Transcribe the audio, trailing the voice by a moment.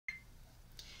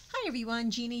Hi everyone,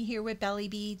 Jeannie here with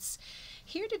PaperBeads.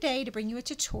 Here today to bring you a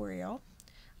tutorial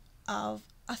of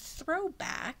a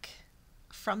throwback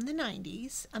from the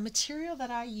 90s, a material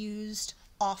that I used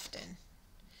often,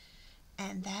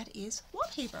 and that is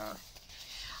wallpaper.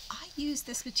 I used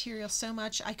this material so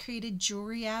much, I created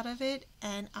jewelry out of it,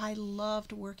 and I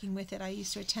loved working with it. I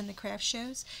used to attend the craft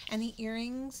shows, and the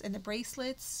earrings and the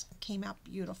bracelets came out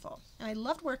beautiful. And I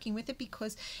loved working with it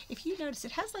because if you notice,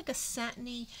 it has like a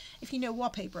satiny, if you know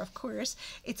wallpaper, of course,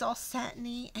 it's all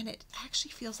satiny, and it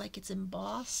actually feels like it's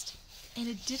embossed. And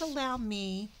it did allow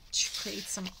me to create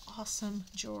some awesome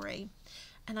jewelry.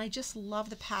 And I just love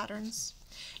the patterns.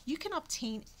 You can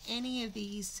obtain any of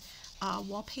these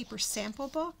wallpaper sample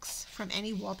books from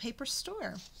any wallpaper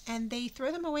store, and they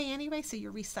throw them away anyway, so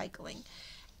you're recycling.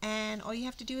 And all you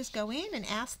have to do is go in and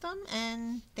ask them,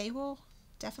 and they will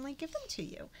definitely give them to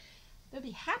you. They'll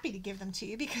be happy to give them to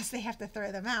you because they have to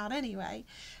throw them out anyway.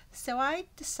 So I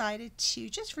decided to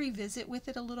just revisit with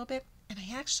it a little bit, and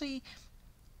I actually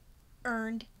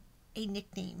earned a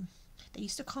nickname. They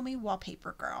used to call me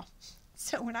Wallpaper Girl.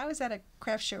 So when I was at a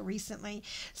craft show recently,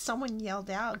 someone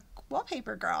yelled out,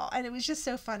 "Wallpaper Girl," and it was just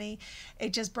so funny.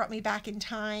 It just brought me back in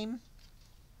time.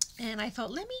 And I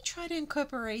thought, let me try to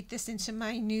incorporate this into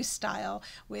my new style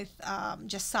with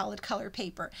just solid color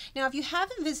paper. Now, if you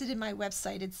haven't visited my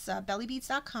website, it's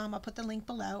bellybeads.com. I'll put the link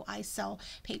below. I sell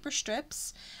paper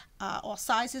strips, all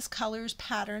sizes, colors,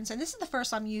 patterns. And this is the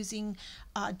first I'm using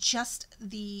just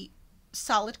the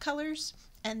solid colors.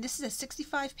 And this is a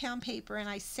 65-pound paper, and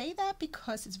I say that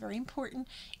because it's very important.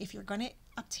 If you're going to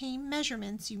obtain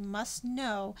measurements, you must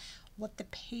know what the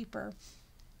paper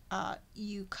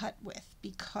you cut with,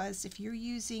 because if you're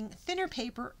using thinner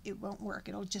paper, it won't work.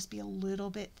 It'll just be a little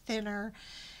bit thinner.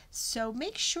 So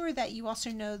make sure that you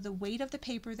also know the weight of the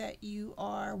paper that you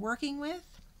are working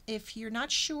with. If you're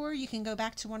not sure, you can go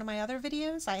back to one of my other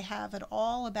videos. I have it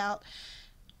all about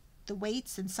the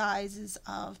weights and sizes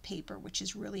of paper, which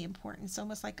is really important. It's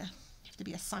almost like you have to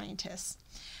be a scientist.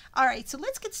 All right, so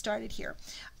let's get started here.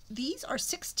 These are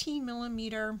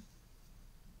 16mm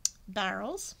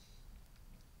barrels,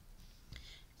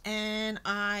 and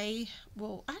I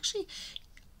will actually,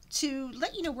 to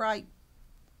let you know where I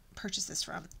purchased this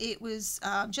from, it was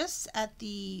just at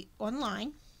the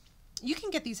online. You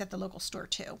can get these at the local store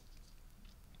too,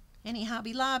 any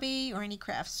Hobby Lobby or any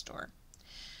craft store.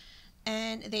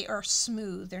 And they are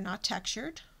smooth, they're not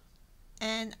textured.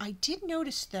 And I did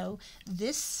notice though,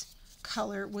 this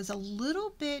color was a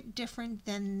little bit different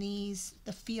than these,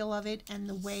 the feel of it and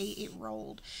the way it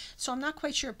rolled. So I'm not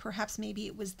quite sure, perhaps maybe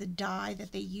it was the dye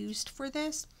that they used for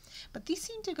this, but these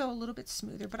seem to go a little bit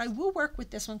smoother. But I will work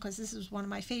with this one because this is one of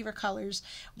my favorite colors,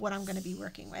 what I'm going to be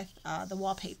working with, the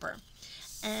wallpaper.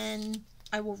 And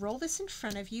I will roll this in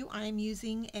front of you. I'm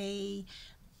using a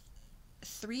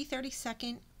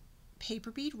 3/32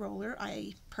 paper bead roller.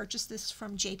 I purchased this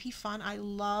from JP Fun. I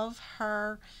love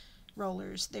her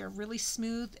rollers. They're really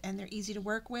smooth and they're easy to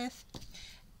work with.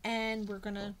 And we're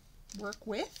gonna work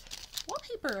with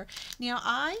wallpaper. Now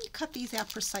I cut these out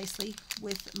precisely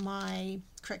with my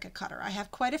Cricut cutter. I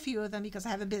have quite a few of them because I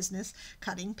have a business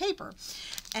cutting paper.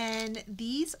 And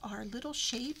these are little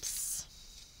shapes,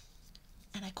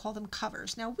 and I call them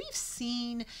covers. Now we've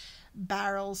seen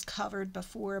barrels covered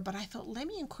before, but I thought, let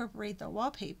me incorporate the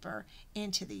wallpaper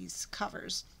into these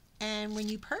covers. And when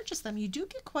you purchase them, you do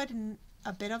get quite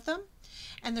a bit of them.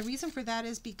 And the reason for that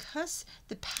is because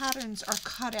the patterns are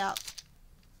cut out,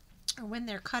 or when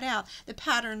they're cut out, the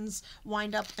patterns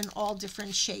wind up in all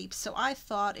different shapes. So I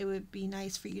thought it would be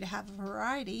nice for you to have a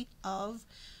variety of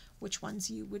which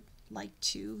ones you would like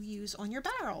to use on your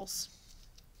barrels.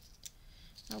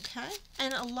 Okay,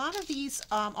 and a lot of these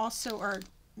also are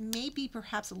maybe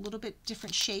perhaps a little bit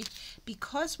different shape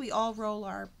because we all roll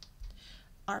our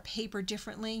paper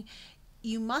differently.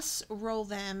 You must roll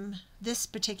them, this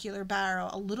particular barrel,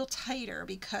 a little tighter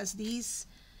because these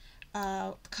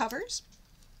covers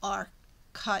are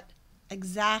cut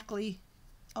exactly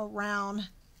around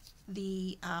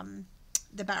the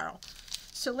barrel.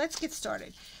 So let's get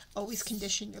started. Always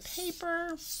condition your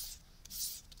paper.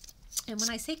 And when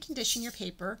I say condition your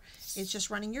paper, it's just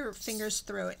running your fingers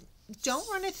through it. Don't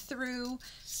run it through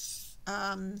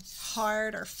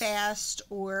hard or fast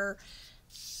or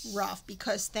rough,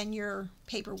 because then your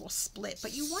paper will split.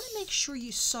 But you want to make sure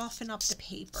you soften up the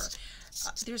paper.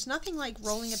 There's nothing like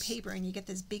rolling a paper and you get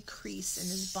this big crease and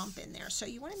this bump in there. So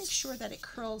you want to make sure that it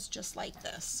curls just like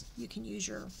this. You can use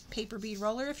your paper bead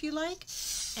roller if you like,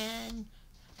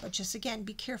 but just again,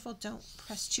 be careful, don't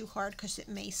press too hard because it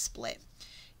may split.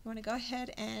 You want to go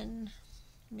ahead and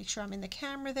make sure I'm in the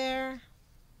camera there.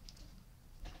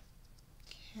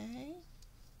 Okay.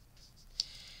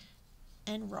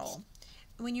 and roll.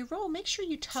 When you roll, make sure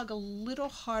you tug a little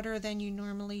harder than you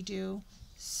normally do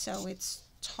so it's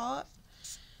taut.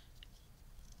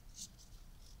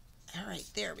 All right,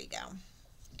 there we go.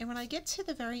 And when I get to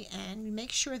the very end,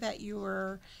 make sure that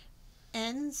your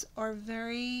ends are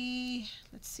very,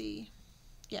 let's see,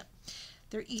 yeah,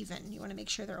 they're even. You want to make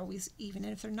sure they're always even.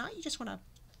 And if they're not, you just want to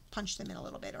punch them in a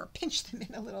little bit or pinch them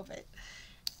in a little bit.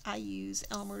 I use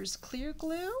Elmer's clear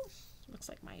glue. Looks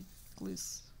like my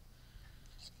glue's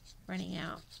running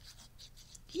out.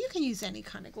 You can use any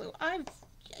kind of glue.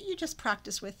 You just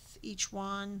practice with each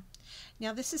one.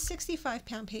 Now this is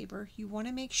 65-pound paper. You want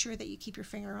to make sure that you keep your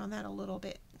finger on that a little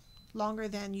bit longer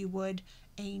than you would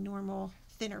a normal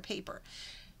thinner paper.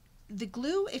 The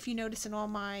glue, if you notice in all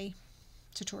my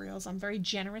tutorials, I'm very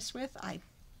generous with. I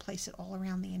place it all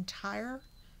around the entire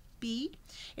bead.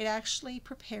 It actually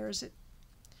prepares it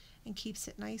and keeps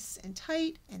it nice and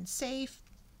tight and safe.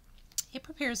 It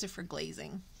prepares it for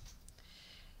glazing.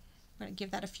 I'm going to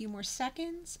give that a few more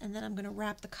seconds, and then I'm going to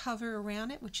wrap the cover around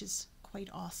it, which is quite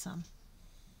awesome.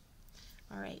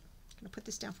 All right, I'm going to put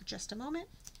this down for just a moment.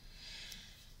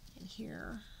 And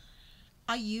here,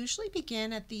 I usually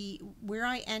begin at where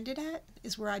I ended at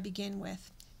is where I begin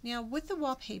with. Now with the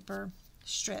wallpaper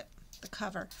strip, the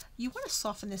cover, you want to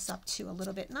soften this up too a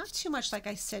little bit. Not too much, like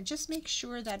I said, just make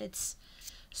sure that it's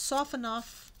soft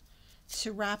enough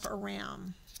to wrap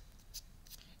around.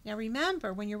 Now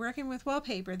remember, when you're working with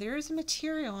wallpaper, there is a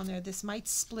material on there. This might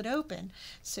split open,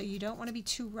 so you don't want to be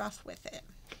too rough with it.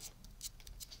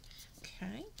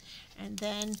 Okay, and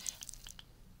then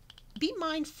be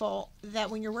mindful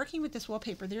that when you're working with this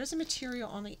wallpaper, there's a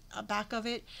material on the back of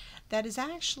it that is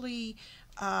actually,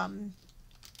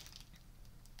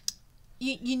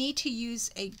 you need to use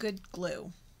a good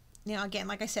glue. Now again,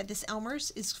 like I said, this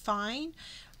Elmer's is fine,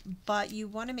 but you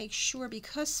want to make sure,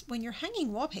 because when you're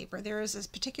hanging wallpaper, there is this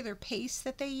particular paste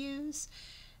that they use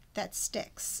that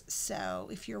sticks. So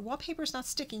if your wallpaper is not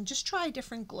sticking, just try a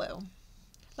different glue.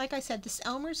 Like I said, this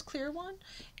Elmer's clear one,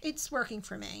 it's working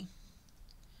for me.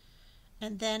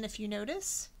 And then if you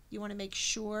notice, you want to make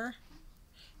sure,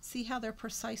 see how they're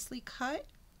precisely cut?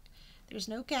 There's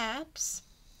no gaps.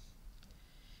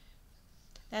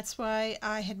 That's why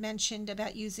I had mentioned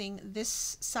about using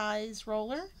this size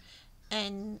roller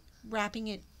and wrapping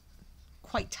it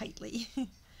quite tightly.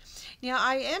 Now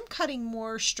I am cutting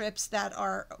more strips that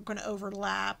are going to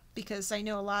overlap, because I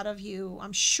know a lot of you,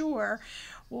 I'm sure,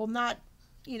 will not,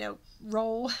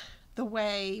 roll the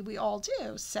way we all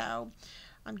do. So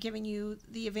I'm giving you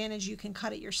the advantage, you can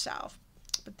cut it yourself.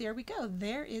 But there we go.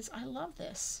 There is, I love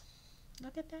this.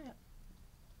 Look at that.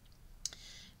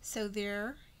 So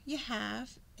there you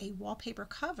have a wallpaper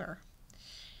cover.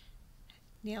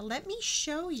 Now let me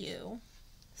show you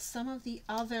some of the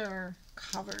other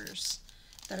covers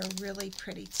that are really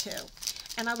pretty too.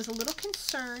 And I was a little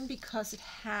concerned because it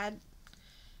had,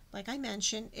 like I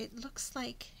mentioned, it looks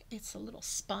like it's a little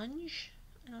sponge.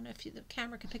 I don't know if the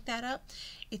camera can pick that up.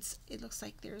 It looks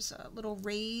like there's a little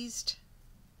raised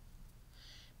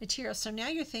material. So now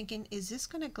you're thinking, is this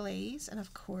going to glaze? And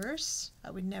of course,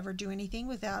 I would never do anything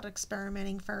without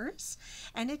experimenting first.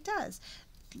 And it does.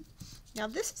 Now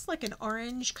this is like an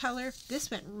orange color. This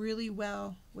went really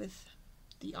well with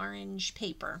the orange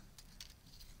paper.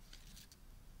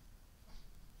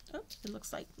 Oh, it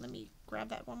looks like, let me grab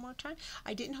that one more time.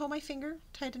 I didn't hold my finger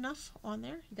tight enough on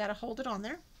there. You got to hold it on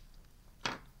there.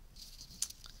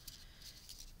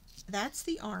 That's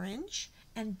the orange.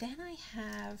 And then I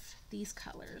have these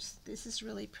colors. This is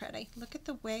really pretty. Look at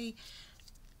the way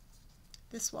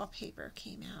this wallpaper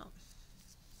came out.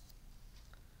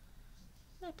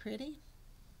 Isn't that pretty?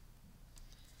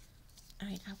 All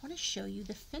right, I want to show you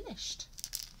the finished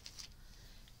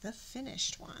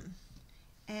one.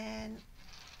 And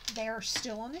they're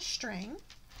still on the string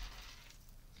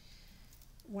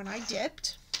when I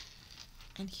dipped.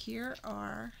 And here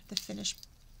are the finished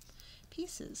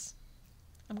pieces.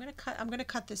 I'm gonna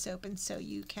cut this open so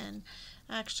you can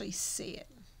actually see it.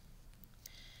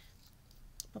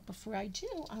 But before I do,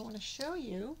 I want to show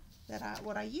you that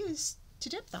what I use to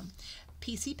dip them.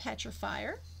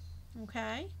 PC-Petrifer.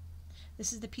 Okay,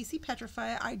 this is the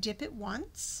PC-Petrifer. I dip it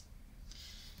once.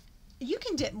 You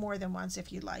can dip more than once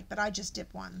if you like, but I just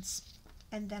dip once.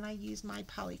 And then I use my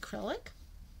polyacrylic.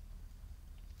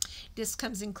 This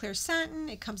comes in clear satin.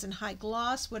 It comes in high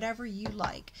gloss, whatever you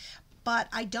like. But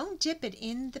I don't dip it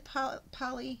in the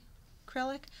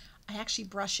polyacrylic. I actually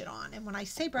brush it on. And when I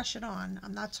say brush it on,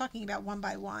 I'm not talking about one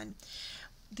by one.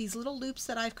 These little loops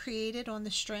that I've created on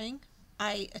the string,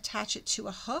 I attach it to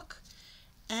a hook,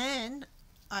 and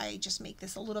I just make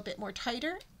this a little bit more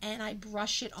tighter and I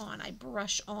brush it on. I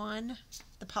brush on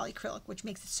the polyacrylic, which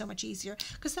makes it so much easier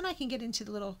because then I can get into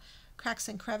the little cracks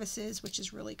and crevices, which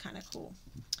is really kind of cool.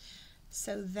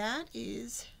 So that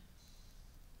is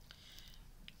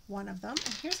one of them.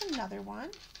 And here's another one.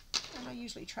 And I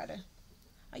usually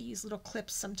I use little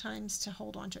clips sometimes to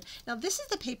hold on to it. Now this is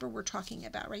the paper we're talking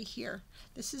about right here.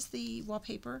 This is the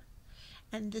wallpaper,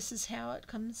 and this is how it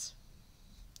comes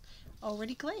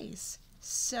already glazed.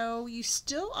 So you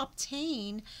still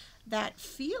obtain that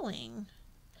feeling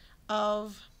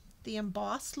of the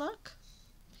embossed look,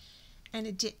 and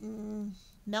it didn't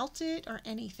melt it or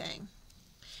anything.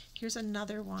 Here's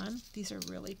another one. These are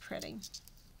really pretty.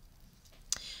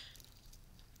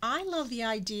 I love the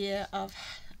idea of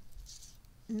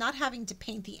not having to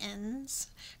paint the ends,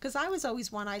 because I was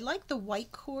always one, I like the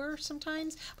white core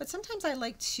sometimes, but sometimes I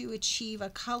like to achieve a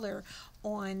color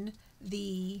on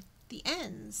the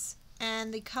ends,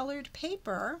 and the colored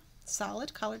paper,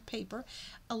 solid colored paper,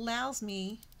 allows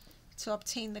me to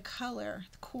obtain the color,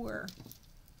 the core.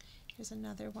 Here's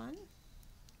another one.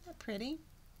 Isn't that pretty?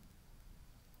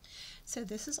 So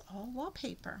this is all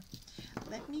wallpaper.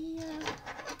 Let me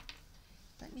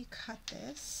cut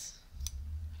this.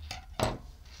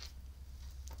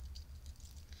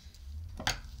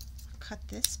 Cut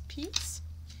this piece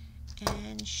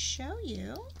and show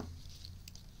you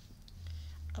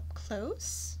up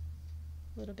close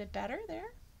a little bit better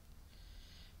there.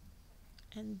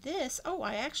 And this, oh,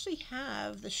 I actually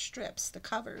have the strips, the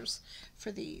covers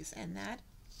for these, and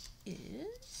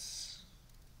these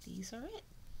are it.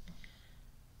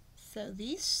 So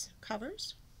these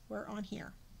covers were on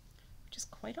here, which is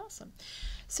quite awesome.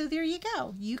 So there you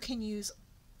go. You can use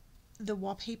the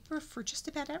wallpaper for just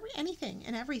about anything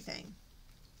and everything.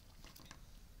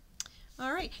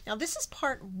 All right, now this is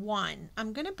part 1.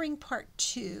 I'm going to bring part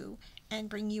 2 and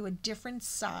bring you a different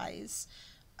size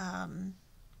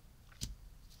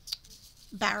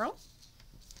barrel.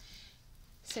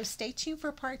 So stay tuned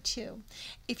for part 2.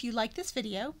 If you like this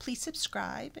video, please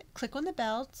subscribe. Click on the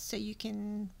bell so you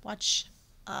can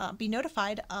be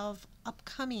notified of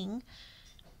upcoming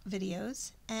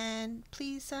videos, and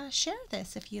please share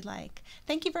this if you like.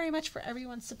 Thank you very much for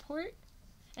everyone's support,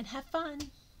 and have fun.